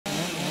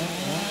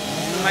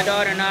My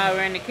daughter and I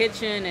were in the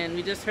kitchen, and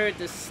we just heard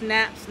the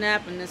snap,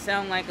 snap, and it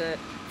sounded like a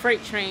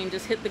freight train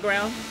just hit the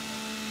ground.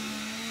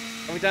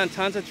 We've done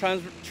tons of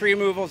tree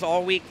removals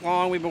all week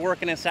long. We've been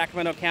working in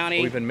Sacramento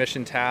County. We've been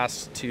mission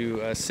tasked to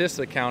assist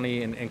the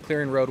county in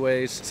clearing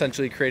roadways,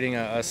 essentially creating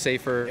a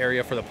safer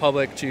area for the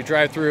public to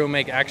drive through and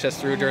make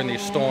access through during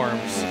these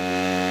storms.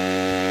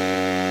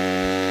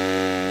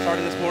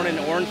 Started this morning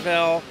in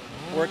Orangeville,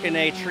 working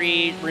a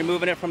tree,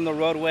 removing it from the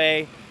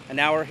roadway, and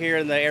now we're here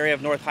in the area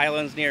of North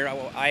Highlands near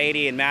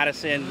I-80 in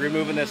Madison,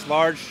 removing this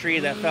large tree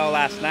that fell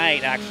last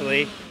night,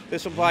 actually.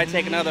 This will probably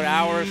take another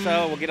hour or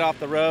so. We'll get off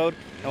the road,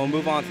 and we'll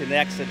move on to the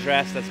next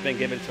address that's been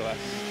given to us.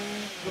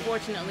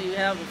 Fortunately, we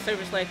have a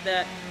service like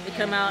that to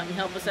come out and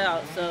help us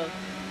out. So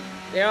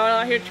they're all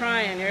out here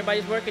trying.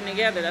 Everybody's working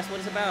together. That's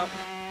what it's about.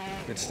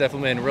 It's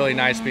definitely been really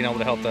nice being able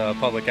to help the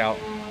public out.